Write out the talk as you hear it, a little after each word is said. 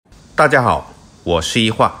大家好，我是一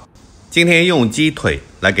画，今天用鸡腿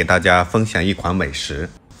来给大家分享一款美食，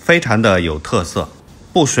非常的有特色，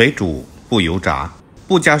不水煮，不油炸，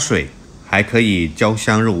不加水，还可以焦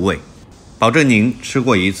香入味，保证您吃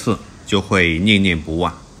过一次就会念念不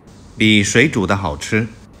忘。比水煮的好吃，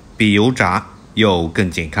比油炸又更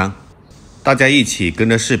健康。大家一起跟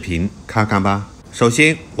着视频看看吧。首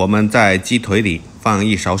先，我们在鸡腿里放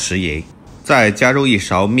1勺食盐，再加入1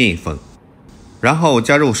勺面粉，然后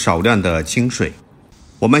加入少量的清水。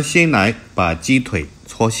我们先来把鸡腿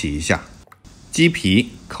搓洗一下，鸡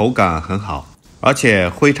皮口感很好，而且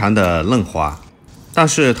非常的嫩滑，但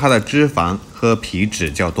是它的脂肪和皮脂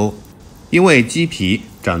较多，因为鸡皮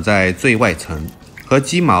长在最外层，和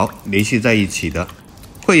鸡毛联系在一起的，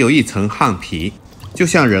会有一层汗皮，就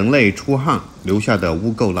像人类出汗留下的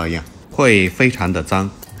污垢那样，会非常的脏，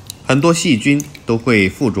很多细菌都会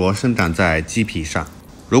附着生长在鸡皮上，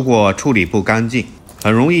如果处理不干净，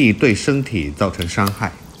很容易对身体造成伤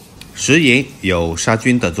害。食盐有杀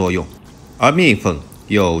菌的作用，而面粉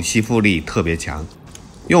有吸附力特别强，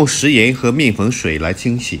用食盐和面粉水来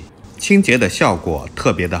清洗，清洁的效果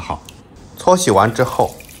特别的好。搓洗完之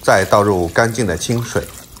后，再倒入干净的清水，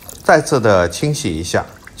再次的清洗一下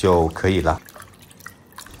就可以了。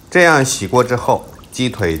这样洗过之后，鸡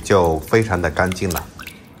腿就非常的干净了。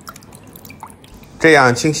这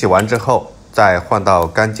样清洗完之后，再换到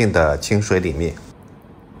干净的清水里面，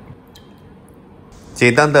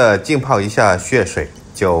简单的浸泡一下血水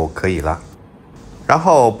就可以了。然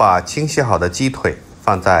后把清洗好的鸡腿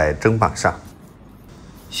放在砧板上，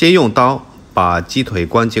先用刀把鸡腿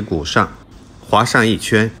关节骨上划上一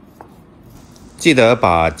圈，记得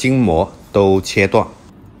把筋膜都切断，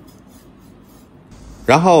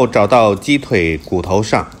然后找到鸡腿骨头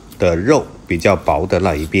上的肉比较薄的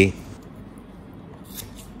那一边，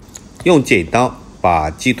用剪刀把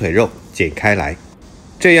鸡腿肉剪开来，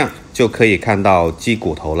这样就可以看到鸡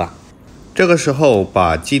骨头了。这个时候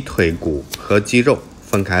把鸡腿骨和鸡肉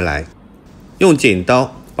分开来，用剪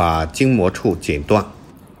刀把筋膜处剪断，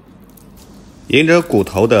沿着骨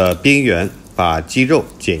头的边缘把鸡肉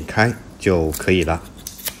剪开就可以了。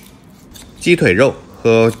鸡腿肉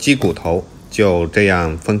和鸡骨头就这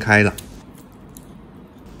样分开了，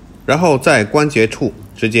然后在关节处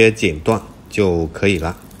直接剪断就可以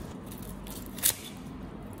了。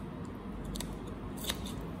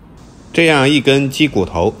这样一根鸡骨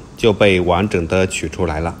头就被完整的取出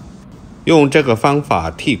来了。用这个方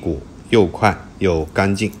法剔骨又快又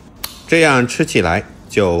干净，这样吃起来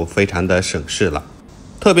就非常的省事了，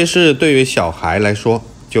特别是对于小孩来说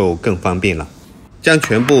就更方便了。将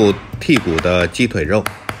全部剔骨的鸡腿肉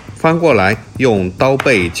翻过来，用刀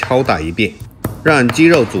背敲打一遍，让鸡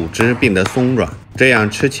肉组织变得松软，这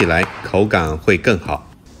样吃起来口感会更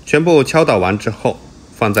好。全部敲打完之后，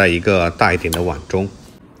放在一个大一点的碗中，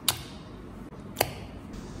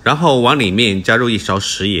然后往里面加入1勺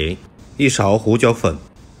食盐、1勺胡椒粉、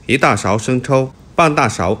1大勺生抽、半大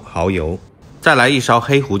勺蚝油，再来1勺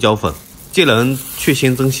黑胡椒粉，既能去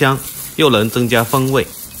腥增香，又能增加风味。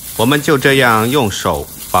我们就这样用手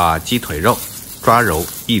把鸡腿肉抓揉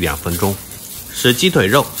1-2分钟，使鸡腿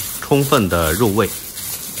肉充分的入味。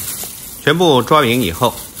全部抓匀以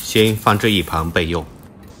后，先放置一旁备用。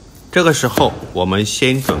这个时候我们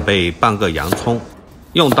先准备半个洋葱，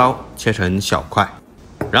用刀切成小块，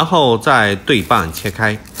然后再对半切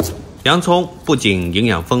开。洋葱不仅营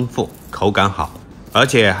养丰富，口感好，而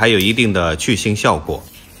且还有一定的去腥效果。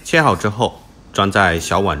切好之后装在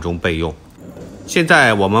小碗中备用。现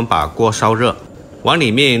在我们把锅烧热，往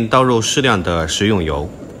里面倒入适量的食用油，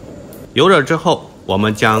油热之后，我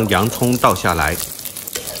们将洋葱倒下来，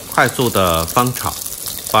快速的翻炒，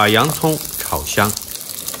把洋葱炒香，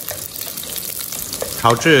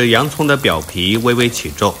炒至洋葱的表皮微微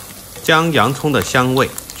起皱，将洋葱的香味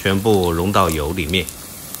全部融到油里面。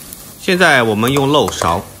现在我们用漏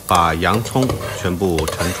勺把洋葱全部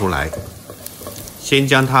盛出来，先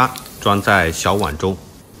将它装在小碗中。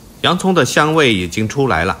洋葱的香味已经出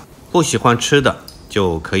来了，不喜欢吃的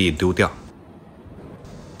就可以丢掉。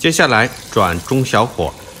接下来转中小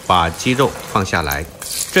火把鸡肉放下来，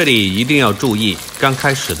这里一定要注意，刚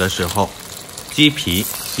开始的时候鸡皮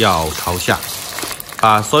要朝下。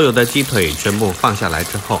把所有的鸡腿全部放下来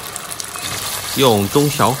之后，用中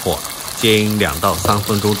小火煎2到3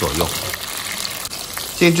分钟左右，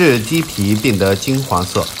煎至鸡皮变得金黄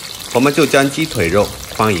色，我们就将鸡腿肉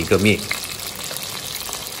翻一个面，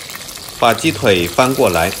把鸡腿翻过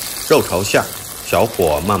来，肉朝下，小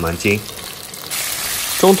火慢慢煎。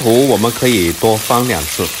中途我们可以多翻2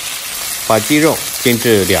次，把鸡肉煎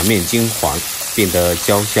至两面金黄，变得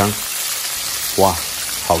焦香。哇，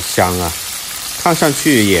好香啊！看上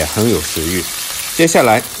去也很有食欲。接下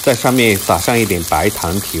来在上面撒上一点白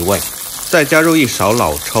糖提味，再加入一勺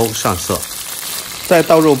老抽上色，再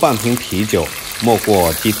倒入半瓶啤酒，没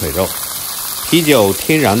过鸡腿肉。啤酒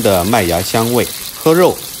天然的麦芽香味和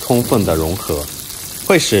肉充分的融合，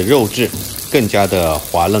会使肉质更加的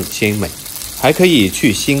滑嫩鲜美，还可以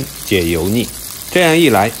去腥解油腻，这样一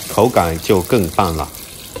来口感就更棒了。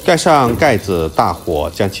盖上盖子，大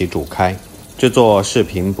火将其煮开。制作视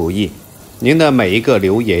频不易，您的每一个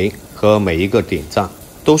留言和每一个点赞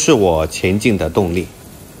都是我前进的动力。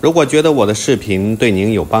如果觉得我的视频对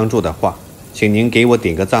您有帮助的话，请您给我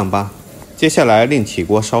点个赞吧。接下来另起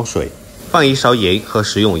锅烧水，放一勺盐和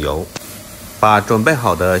食用油，把准备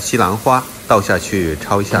好的西兰花倒下去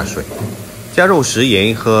焯一下水，加入食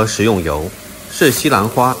盐和食用油，是西兰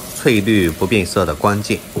花翠绿不变色的关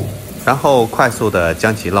键。然后快速的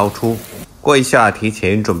将其捞出，过一下提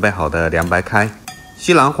前准备好的凉白开。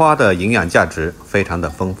西兰花的营养价值非常的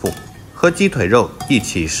丰富，和鸡腿肉一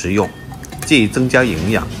起食用，既增加营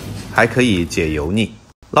养，还可以解油腻。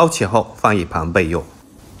捞起后放一旁备用。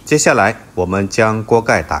接下来我们将锅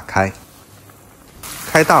盖打开，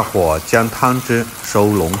开大火将汤汁收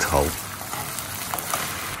浓稠，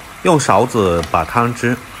用勺子把汤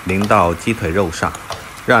汁淋到鸡腿肉上，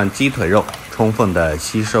让鸡腿肉充分的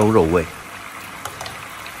吸收肉味，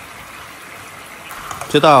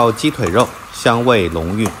直到鸡腿肉香味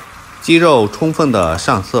浓郁，鸡肉充分的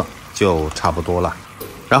上色就差不多了。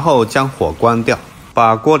然后将火关掉，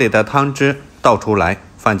把锅里的汤汁倒出来，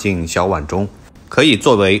放进小碗中，可以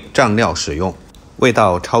作为蘸料使用，味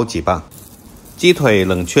道超级棒。鸡腿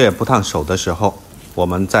冷却不烫手的时候，我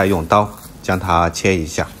们再用刀将它切一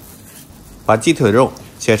下，把鸡腿肉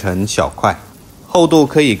切成小块，厚度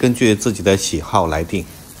可以根据自己的喜好来定。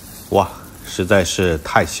哇，实在是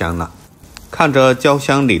太香了，看着焦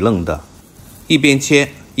香里嫩的，一边切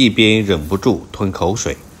一边忍不住吞口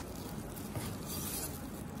水。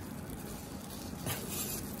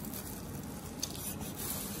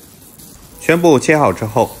全部切好之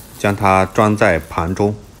后，将它装在盘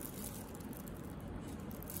中。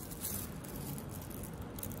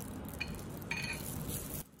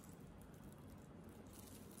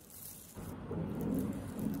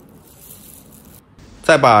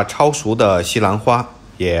再把焯熟的西兰花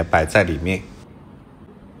也摆在里面，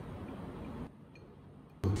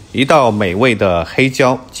一道美味的黑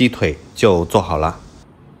椒鸡腿就做好了，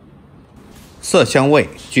色香味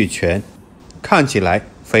俱全，看起来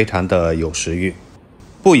非常的有食欲，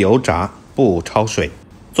不油炸不焯水，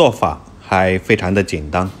做法还非常的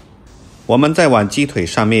简单。我们再往鸡腿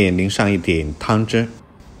上面淋上一点汤汁，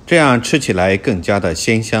这样吃起来更加的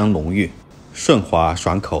鲜香浓郁，顺滑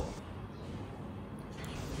爽口。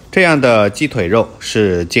这样的鸡腿肉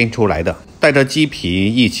是煎出来的，带着鸡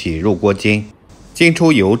皮一起入锅煎，煎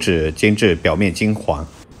出油脂，煎至表面金黄，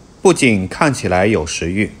不仅看起来有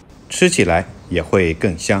食欲，吃起来也会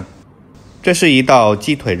更香。这是一道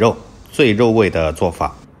鸡腿肉最入味的做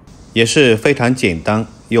法，也是非常简单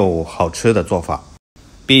又好吃的做法，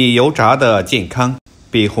比油炸的健康，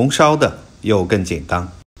比红烧的又更简单，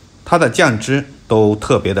它的酱汁都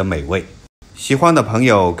特别的美味。喜欢的朋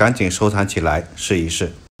友赶紧收藏起来试一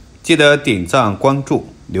试，记得点赞、关注、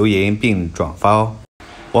留言并转发哦。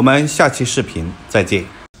我们下期视频再见，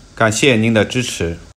感谢您的支持。